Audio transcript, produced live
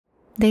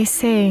They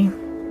say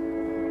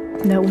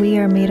that we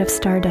are made of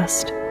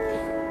stardust.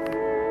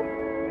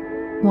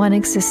 One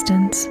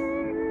existence,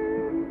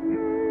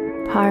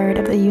 part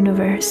of the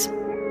universe.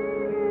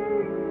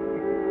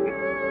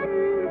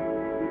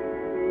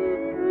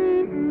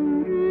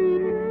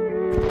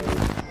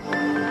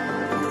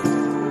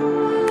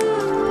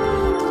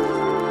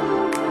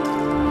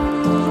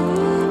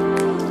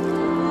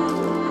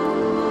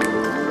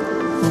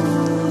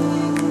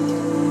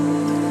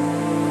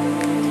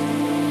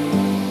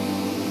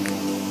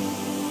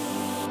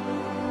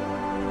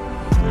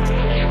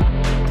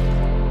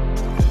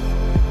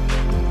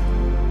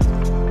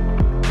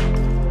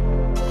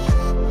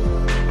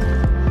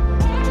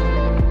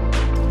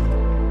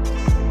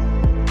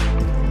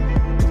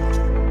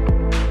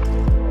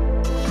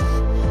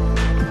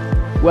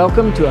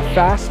 Welcome to a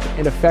fast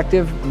and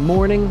effective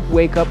morning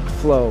wake-up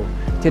flow.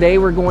 Today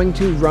we're going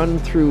to run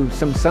through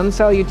some sun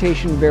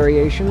salutation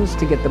variations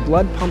to get the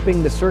blood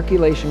pumping, the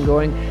circulation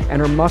going,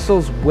 and our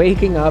muscles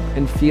waking up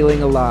and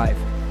feeling alive.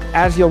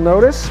 As you'll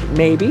notice,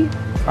 maybe,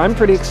 I'm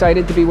pretty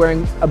excited to be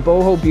wearing a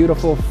Boho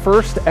Beautiful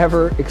first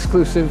ever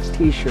exclusive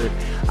t-shirt.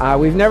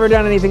 We've never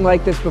done anything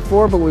like this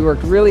before, but we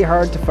worked really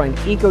hard to find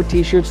eco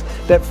t-shirts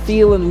that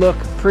feel and look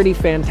pretty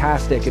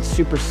fantastic. It's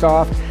super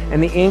soft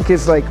and the ink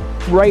is like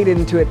right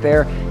into it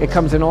there. It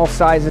comes in all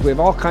sizes. We have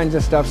all kinds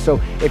of stuff.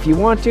 So if you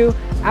want to,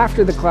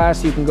 after the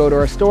class, you can go to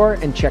our store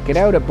and check it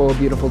out at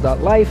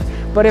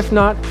bohobeautiful.life. But if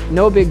not,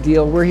 no big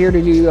deal. We're here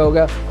to do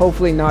yoga,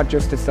 hopefully not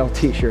just to sell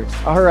t-shirts.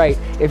 All right,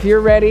 if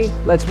you're ready,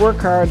 let's work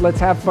hard,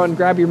 let's have fun,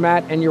 grab your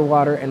mat and your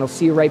water, and I'll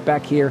see you right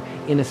back here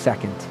in a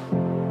second.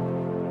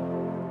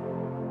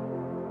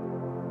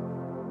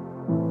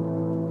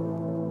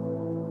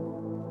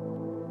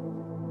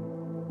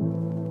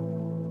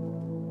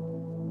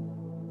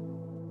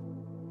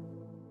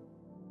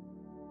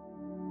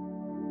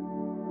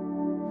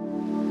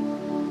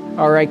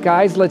 All right,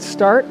 guys, let's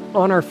start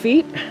on our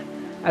feet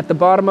at the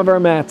bottom of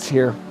our mats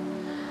here.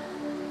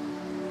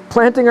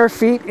 Planting our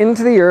feet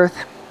into the earth.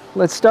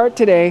 Let's start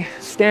today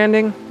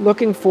standing,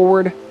 looking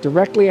forward,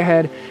 directly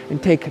ahead,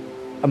 and take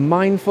a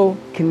mindful,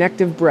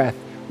 connective breath.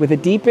 With a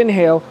deep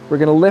inhale, we're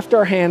gonna lift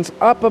our hands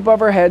up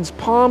above our heads,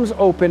 palms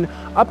open,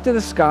 up to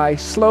the sky,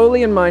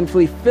 slowly and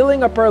mindfully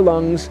filling up our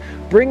lungs,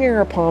 bringing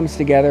our palms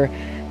together,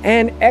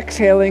 and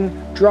exhaling,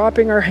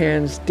 dropping our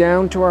hands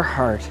down to our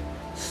heart.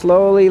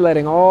 Slowly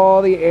letting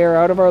all the air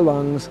out of our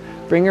lungs,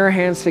 bring our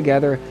hands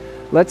together.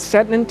 Let's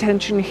set an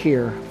intention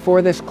here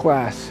for this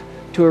class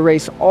to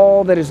erase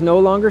all that is no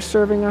longer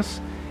serving us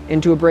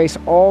and to embrace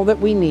all that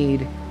we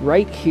need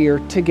right here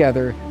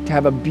together to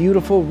have a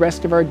beautiful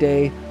rest of our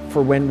day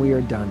for when we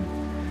are done.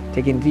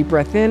 Taking a deep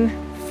breath in,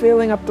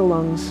 filling up the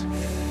lungs,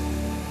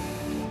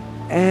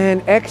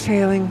 and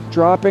exhaling,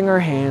 dropping our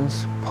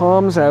hands,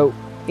 palms out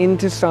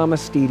into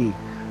Samastiti.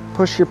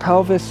 Push your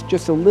pelvis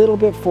just a little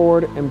bit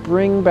forward and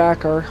bring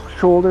back our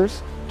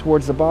shoulders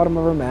towards the bottom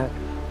of our mat.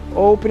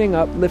 Opening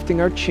up,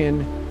 lifting our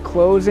chin,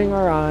 closing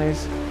our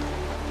eyes.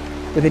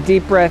 With a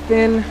deep breath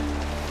in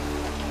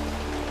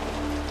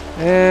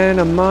and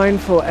a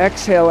mindful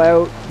exhale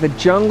out. The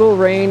jungle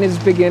rain is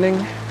beginning.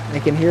 I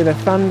can hear the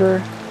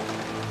thunder.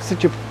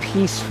 Such a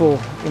peaceful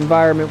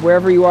environment.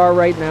 Wherever you are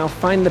right now,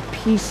 find the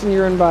peace in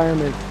your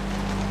environment.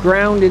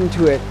 Ground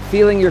into it,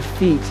 feeling your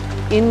feet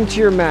into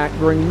your mat,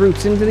 growing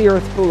roots into the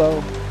earth below.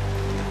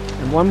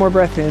 And one more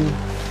breath in.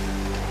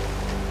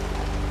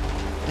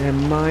 And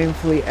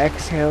mindfully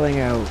exhaling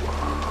out.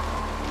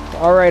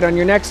 All right, on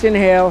your next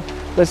inhale,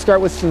 let's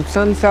start with some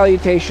sun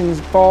salutations,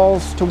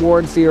 falls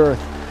towards the earth.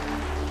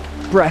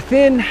 Breath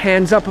in,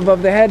 hands up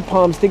above the head,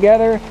 palms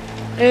together,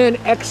 and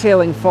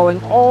exhaling,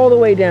 falling all the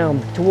way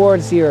down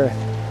towards the earth.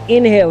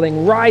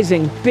 Inhaling,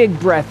 rising, big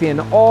breath in,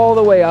 all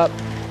the way up,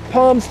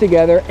 palms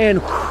together, and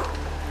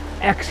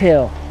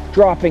exhale.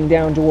 Dropping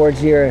down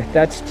towards the earth.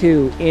 That's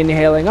 2.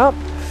 Inhaling up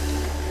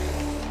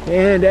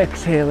and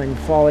exhaling,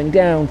 falling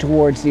down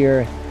towards the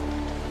earth.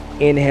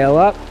 Inhale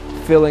up,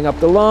 filling up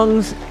the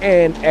lungs,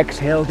 and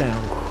exhale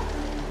down.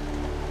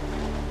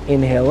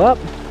 Inhale up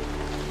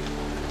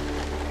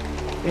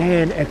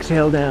and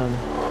exhale down.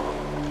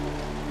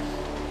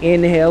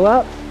 Inhale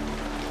up,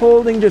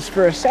 holding just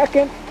for a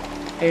second,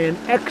 and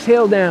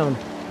exhale down,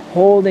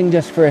 holding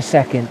just for a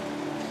second.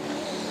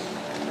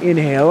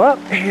 Inhale up,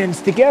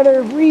 hands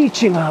together,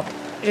 reaching up,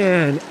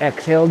 and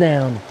exhale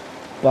down,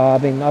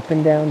 bobbing up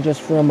and down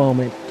just for a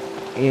moment.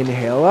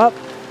 Inhale up,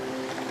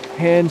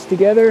 hands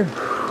together,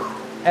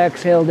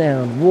 exhale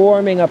down,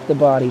 warming up the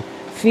body,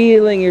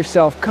 feeling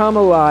yourself come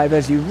alive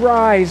as you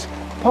rise,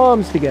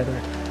 palms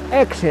together,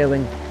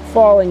 exhaling,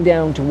 falling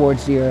down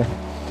towards the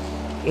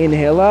earth.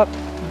 Inhale up,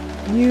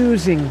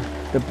 using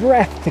the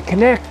breath to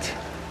connect,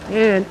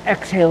 and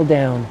exhale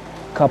down.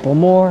 Couple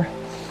more.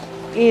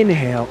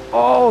 Inhale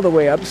all the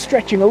way up,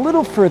 stretching a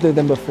little further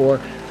than before,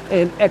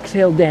 and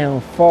exhale down,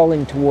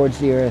 falling towards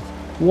the earth.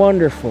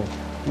 Wonderful.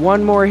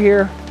 One more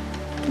here.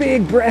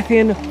 Big breath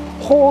in,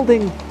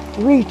 holding,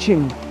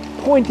 reaching,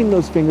 pointing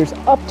those fingers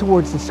up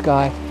towards the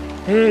sky,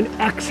 and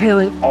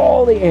exhaling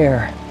all the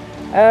air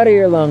out of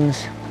your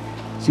lungs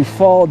as you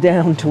fall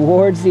down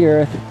towards the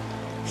earth,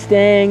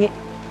 Staying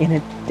in a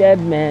dead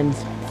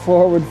man's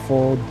forward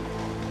fold,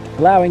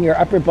 allowing your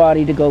upper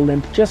body to go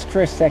limp just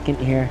for a second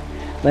here,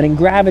 letting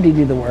gravity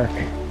do the work,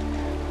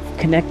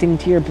 connecting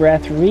to your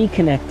breath,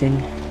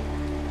 reconnecting,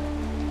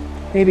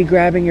 maybe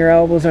grabbing your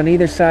elbows on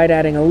either side,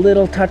 adding a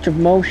little touch of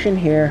motion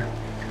here,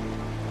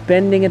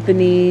 bending at the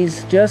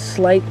knees, just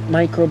slight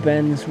micro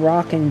bends,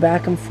 rocking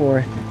back and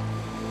forth,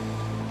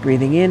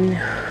 breathing in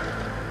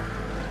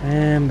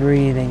and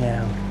breathing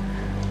out.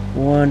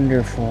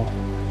 Wonderful.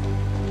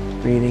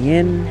 Breathing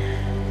in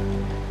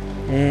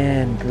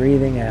and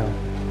breathing out.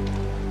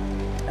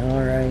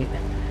 All right.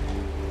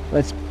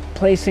 Let's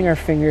placing our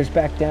fingers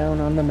back down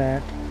on the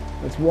mat.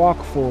 Let's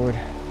walk forward.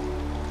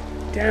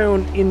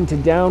 Down into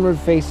downward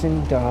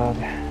facing dog.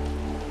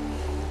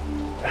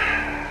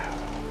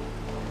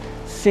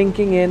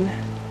 Sinking in,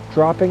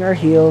 dropping our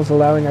heels,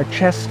 allowing our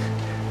chest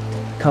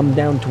to come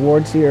down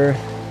towards the earth.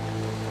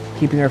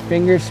 Keeping our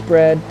fingers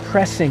spread,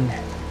 pressing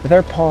with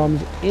our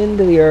palms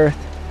into the earth.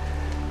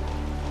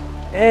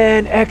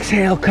 And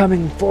exhale,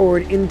 coming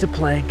forward into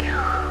plank.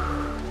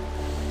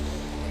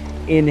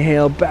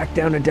 Inhale, back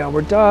down to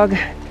downward dog.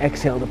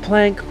 Exhale to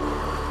plank.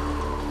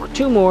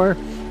 2 more,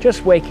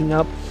 just waking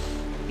up.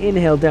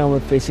 Inhale,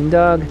 downward facing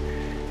dog.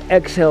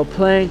 Exhale,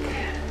 plank.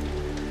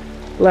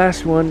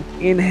 Last one,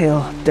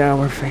 inhale,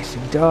 downward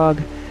facing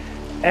dog.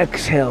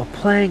 Exhale,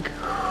 plank.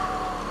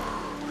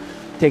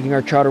 Taking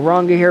our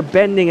chaturanga here,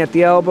 bending at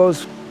the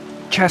elbows,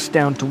 chest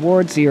down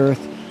towards the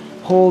earth.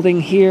 Holding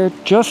here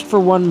just for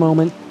 1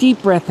 moment.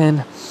 Deep breath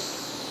in.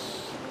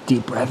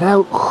 Deep breath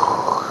out.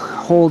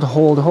 Hold,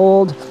 hold,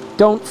 hold.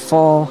 Don't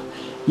fall.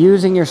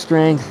 Using your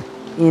strength.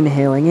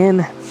 Inhaling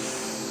in.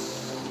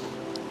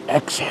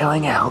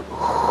 Exhaling out.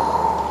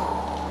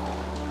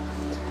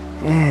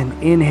 And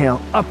inhale,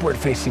 upward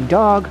facing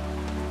dog.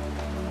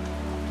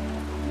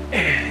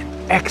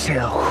 And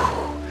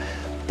exhale,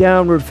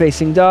 downward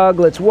facing dog.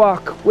 Let's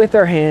walk with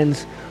our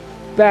hands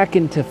back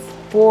into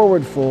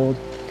forward fold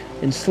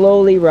and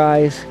slowly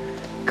rise.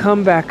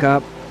 Come back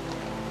up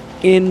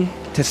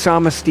into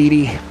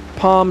Samastiti.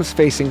 Palms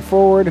facing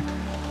forward.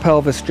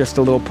 Pelvis just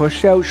a little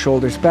pushed out.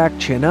 Shoulders back,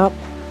 chin up.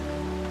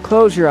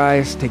 Close your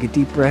eyes. Take a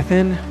deep breath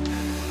in.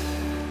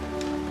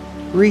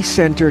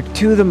 Recenter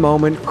to the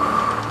moment.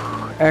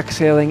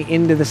 Exhaling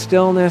into the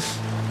stillness.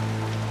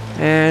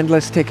 And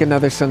let's take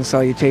another sun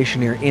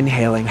salutation here.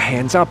 Inhaling,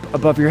 hands up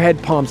above your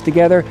head, palms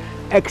together.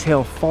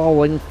 Exhale,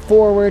 falling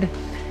forward.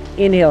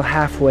 Inhale,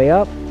 halfway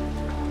up.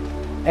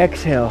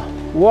 Exhale,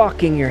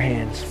 walking your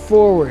hands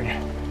forward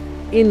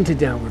into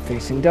downward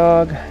facing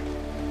dog.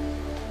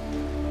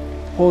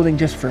 Holding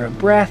just for a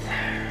breath.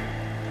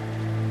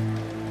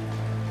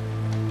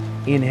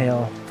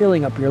 Inhale,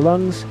 filling up your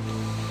lungs.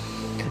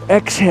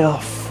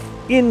 Exhale,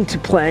 into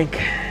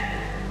plank.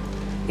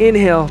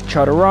 Inhale,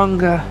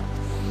 chaturanga.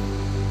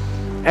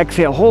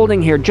 Exhale,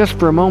 holding here just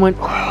for a moment.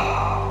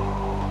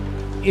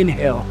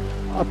 Inhale,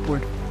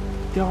 upward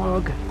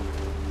dog.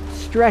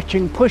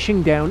 Stretching,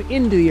 pushing down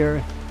into the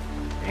earth.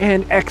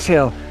 And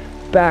exhale,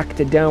 back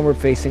to downward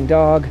facing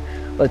dog.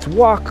 Let's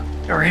walk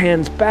our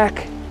hands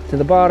back to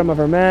the bottom of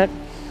our mat.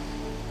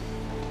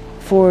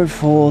 Forward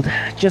fold.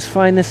 Just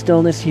find the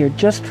stillness here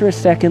just for a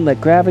second. Let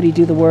gravity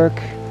do the work.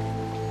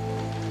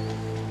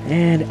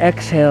 And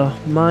exhale,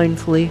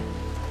 mindfully,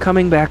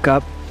 coming back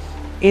up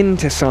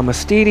into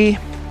Samastiti.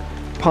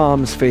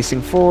 Palms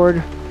facing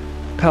forward.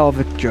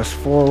 Pelvic just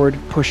forward,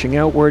 pushing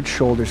outward,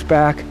 shoulders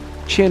back,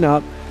 chin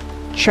up,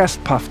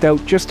 chest puffed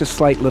out just a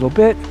slight little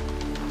bit.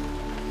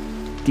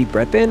 Deep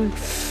breath in,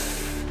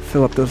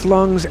 fill up those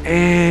lungs,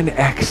 and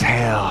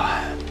exhale.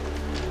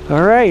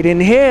 All right,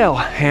 inhale,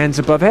 hands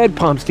above head,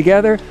 palms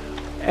together.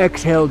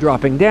 Exhale,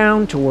 dropping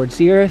down towards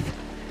the earth.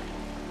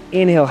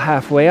 Inhale,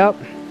 halfway up.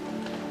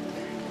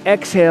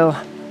 Exhale,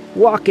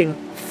 walking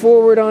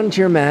forward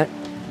onto your mat.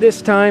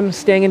 This time,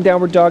 staying in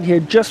downward dog here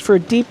just for a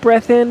deep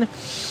breath in.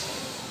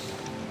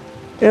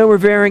 And we're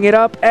varying it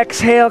up.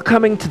 Exhale,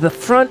 coming to the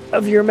front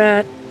of your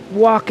mat,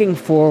 walking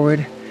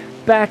forward,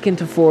 back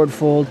into forward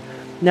fold.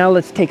 Now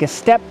let's take a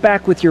step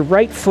back with your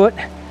right foot,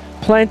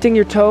 planting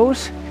your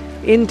toes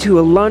into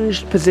a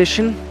lunged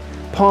position,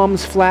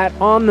 palms flat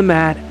on the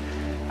mat,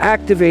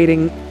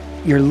 activating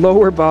your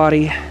lower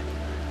body,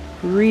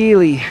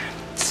 really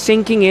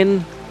sinking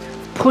in,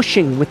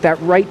 pushing with that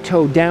right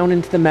toe down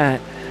into the mat.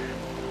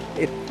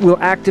 It will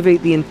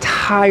activate the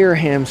entire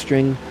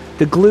hamstring,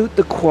 the glute,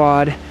 the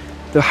quad.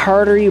 The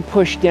harder you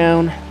push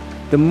down,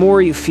 the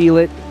more you feel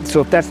it. So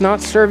if that's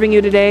not serving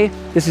you today,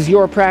 this is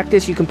your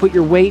practice. You can put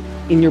your weight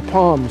in your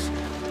palms.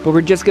 But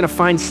we're just going to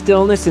find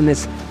stillness in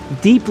this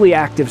deeply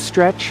active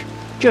stretch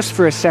just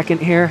for a second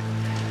here.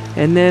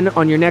 And then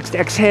on your next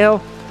exhale,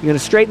 you're going to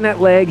straighten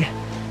that leg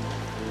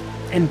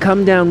and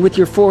come down with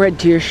your forehead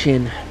to your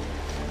shin.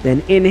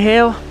 Then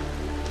inhale,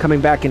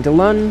 coming back into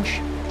lunge.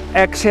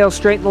 Exhale,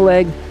 straighten the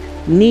leg,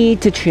 knee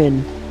to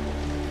chin.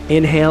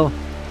 Inhale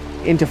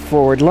into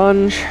forward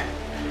lunge.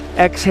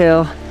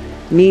 Exhale,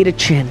 knee to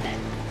chin.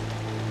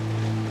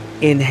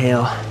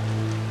 Inhale,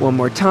 one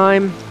more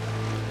time.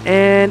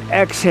 And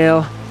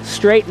exhale,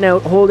 straighten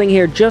out, holding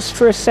here just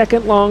for a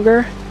second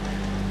longer.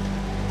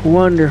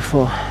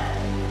 Wonderful.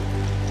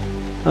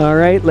 All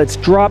right, let's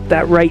drop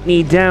that right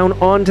knee down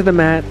onto the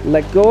mat.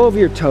 Let go of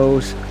your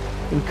toes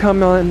and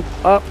come on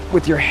up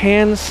with your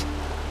hands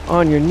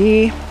on your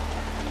knee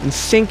and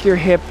sink your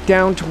hip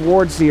down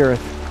towards the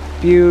earth.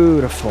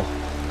 Beautiful.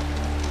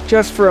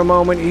 Just for a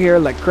moment here,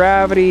 let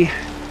gravity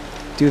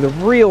do the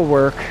real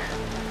work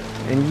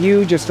and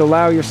you just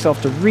allow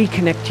yourself to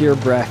reconnect to your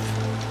breath.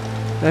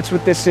 That's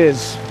what this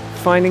is.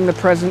 Finding the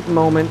present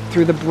moment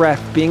through the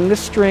breath, being the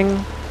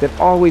string that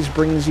always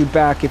brings you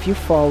back, if you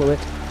follow it,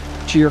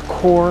 to your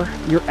core,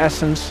 your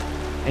essence,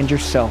 and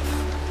yourself.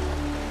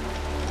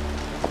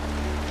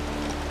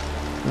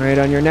 All right,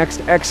 on your next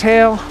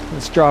exhale,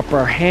 let's drop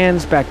our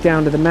hands back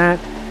down to the mat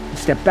and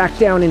step back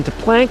down into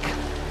plank,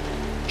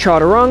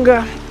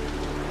 chaturanga.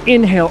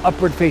 Inhale,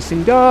 upward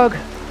facing dog.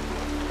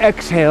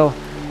 Exhale,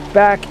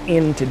 back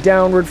into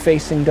downward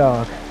facing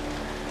dog.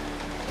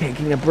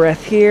 Taking a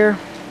breath here.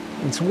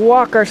 Let's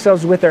walk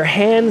ourselves with our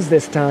hands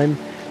this time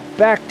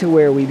back to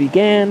where we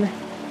began,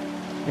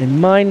 and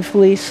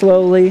mindfully,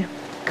 slowly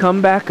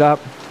come back up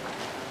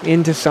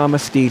into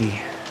Samastiti.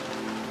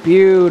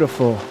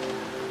 Beautiful.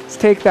 Let's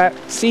take that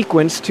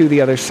sequence to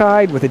the other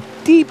side with a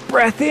deep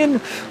breath in,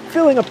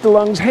 filling up the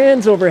lungs,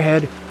 hands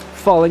overhead,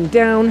 falling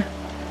down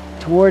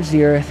towards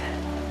the earth.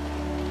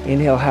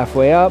 Inhale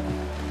halfway up.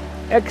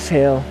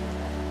 Exhale,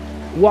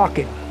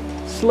 walking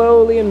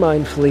slowly and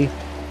mindfully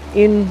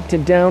into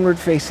downward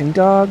facing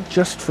dog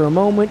just for a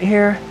moment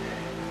here.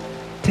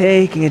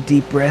 Taking a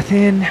deep breath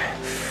in.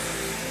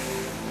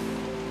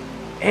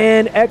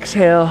 And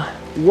exhale,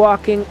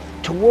 walking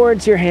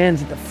towards your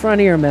hands at the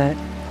front of your mat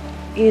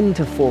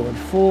into forward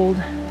fold.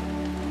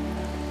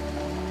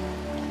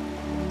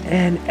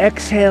 And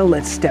exhale,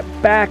 let's step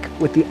back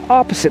with the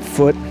opposite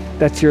foot.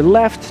 That's your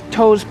left,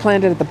 toes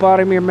planted at the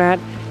bottom of your mat,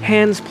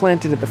 hands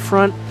planted at the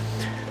front.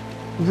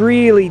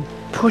 Really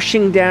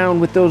pushing down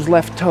with those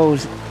left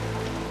toes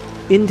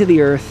into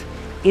the earth,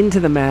 into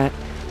the mat,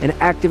 and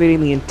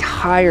activating the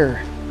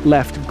entire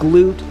left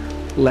glute,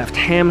 left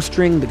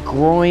hamstring, the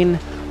groin,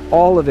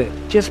 all of it.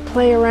 Just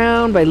play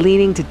around by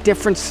leaning to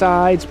different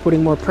sides,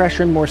 putting more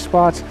pressure in more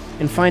spots,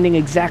 and finding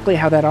exactly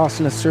how that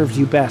asana serves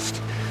you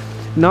best.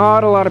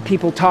 Not a lot of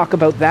people talk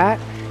about that,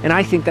 and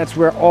I think that's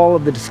where all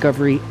of the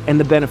discovery and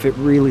the benefit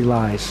really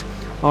lies.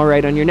 All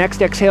right, on your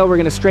next exhale, we're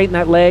going to straighten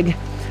that leg,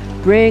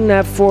 bring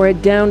that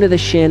forehead down to the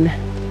shin,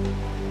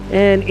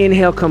 and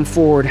inhale, come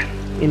forward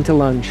into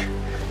lunge.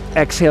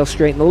 Exhale,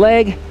 straighten the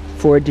leg,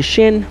 forward to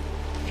shin,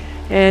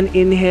 and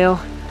inhale,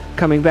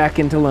 coming back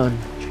into lunge.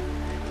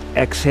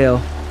 Exhale,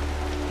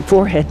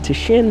 forehead to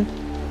shin,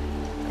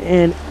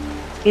 and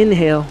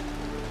inhale,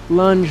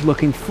 lunge,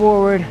 looking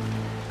forward,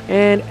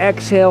 and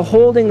exhale,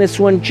 holding this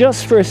one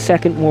just for a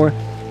second more,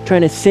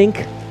 trying to sink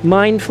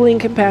mindfully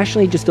and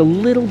compassionately just a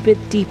little bit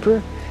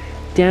deeper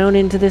down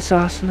into this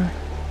asana.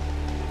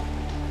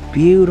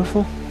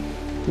 Beautiful,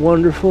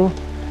 wonderful.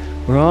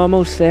 We're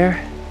almost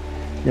there.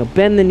 Now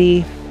bend the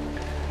knee,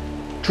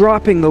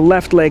 dropping the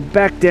left leg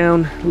back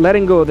down,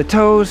 letting go of the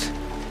toes,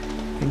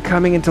 and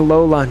coming into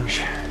low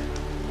lunge.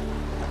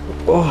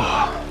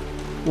 Oh,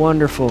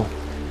 wonderful.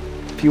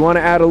 If you want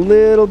to add a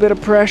little bit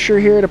of pressure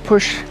here to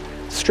push,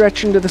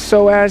 stretch into the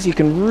psoas, you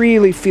can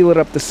really feel it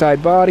up the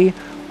side body,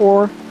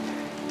 or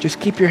just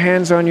keep your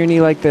hands on your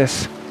knee like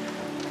this.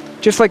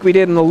 Just like we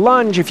did in the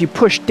lunge, if you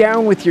push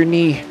down with your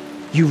knee,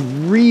 you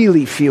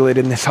really feel it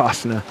in this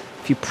asana.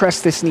 If you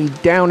press this knee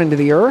down into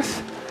the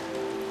earth,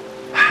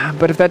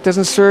 but if that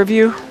doesn't serve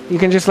you, you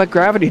can just let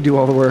gravity do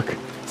all the work.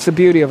 It's the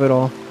beauty of it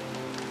all.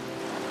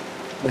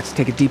 Let's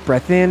take a deep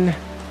breath in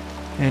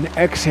and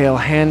exhale,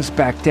 hands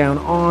back down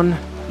on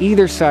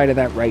either side of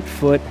that right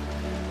foot.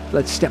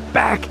 Let's step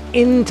back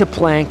into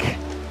plank,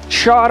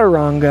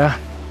 chaturanga.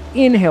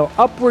 Inhale,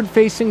 upward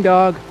facing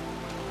dog,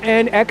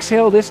 and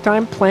exhale, this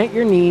time plant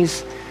your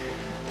knees.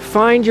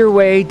 Find your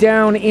way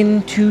down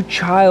into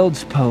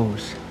child's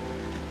pose.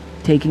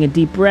 Taking a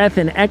deep breath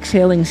and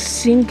exhaling,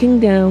 sinking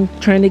down,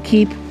 trying to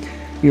keep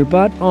your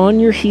butt on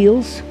your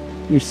heels,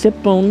 your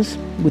sit bones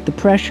with the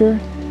pressure,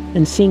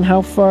 and seeing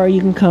how far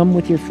you can come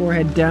with your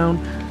forehead down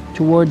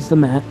towards the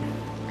mat.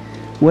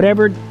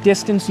 Whatever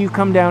distance you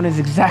come down is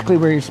exactly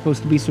where you're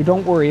supposed to be, so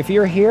don't worry. If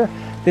you're here,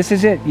 this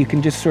is it. You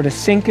can just sort of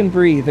sink and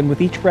breathe, and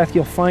with each breath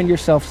you'll find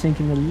yourself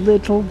sinking a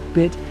little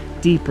bit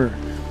deeper.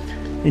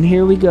 And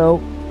here we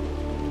go.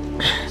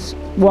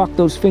 Walk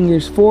those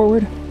fingers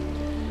forward.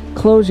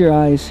 Close your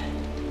eyes.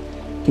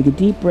 Take a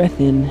deep breath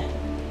in.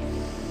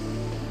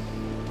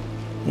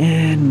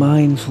 And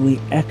mindfully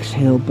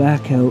exhale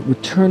back out,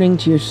 returning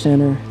to your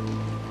center,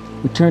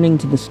 returning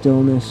to the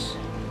stillness,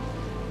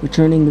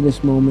 returning to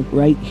this moment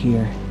right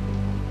here.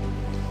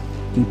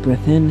 Deep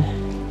breath in.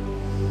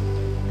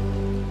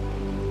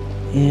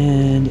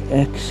 And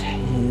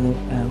exhale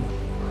out.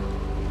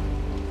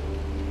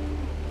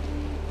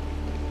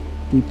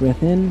 Deep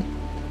breath in.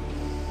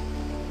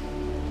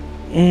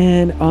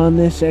 And on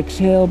this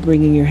exhale,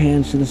 bringing your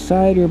hands to the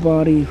side of your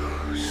body,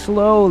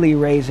 slowly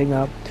raising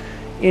up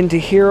into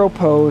hero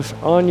pose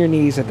on your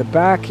knees at the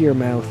back of your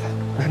mouth,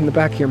 on the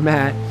back of your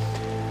mat.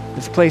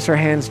 Let's place our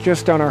hands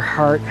just on our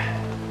heart,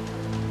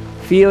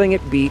 feeling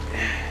it beat.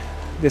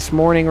 This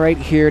morning right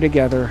here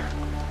together,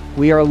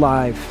 we are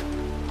alive.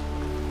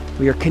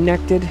 We are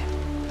connected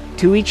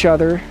to each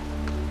other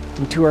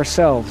and to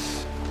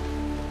ourselves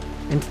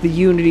and to the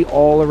unity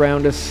all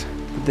around us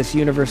that this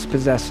universe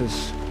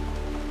possesses.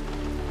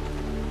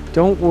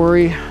 Don't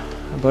worry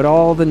about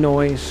all the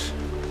noise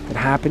that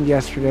happened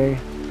yesterday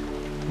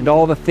and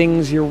all the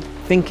things you're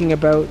thinking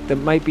about that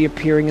might be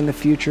appearing in the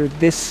future.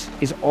 This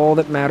is all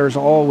that matters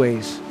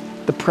always.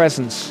 The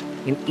presence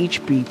in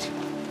each beat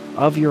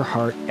of your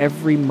heart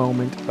every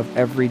moment of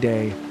every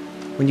day.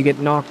 When you get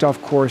knocked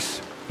off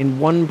course in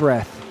one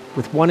breath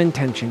with one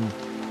intention,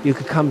 you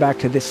could come back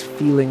to this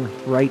feeling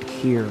right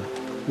here,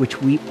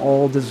 which we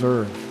all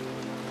deserve.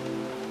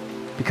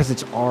 Because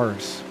it's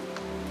ours.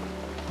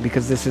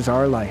 Because this is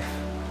our life.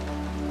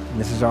 And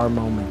this is our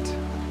moment.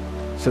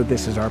 So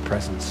this is our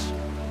presence.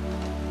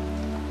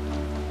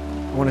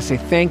 I want to say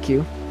thank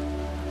you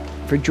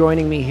for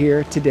joining me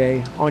here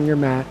today on your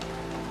mat,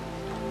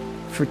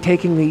 for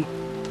taking the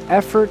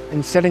effort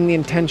and setting the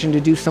intention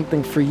to do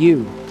something for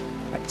you.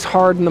 It's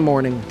hard in the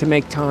morning to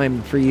make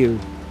time for you.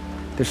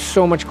 There's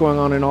so much going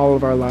on in all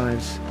of our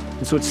lives.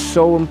 And so it's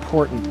so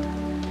important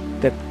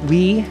that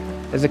we,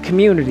 as a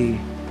community,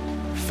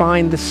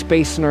 find the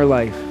space in our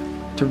life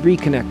to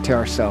reconnect to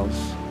ourselves,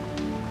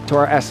 to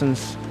our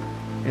essence,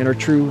 and our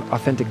true,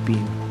 authentic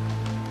being.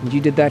 And you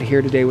did that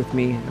here today with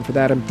me, and for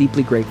that I'm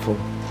deeply grateful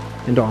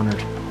and honored.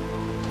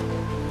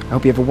 I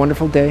hope you have a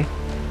wonderful day,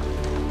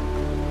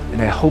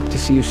 and I hope to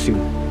see you soon.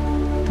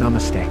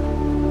 Namaste.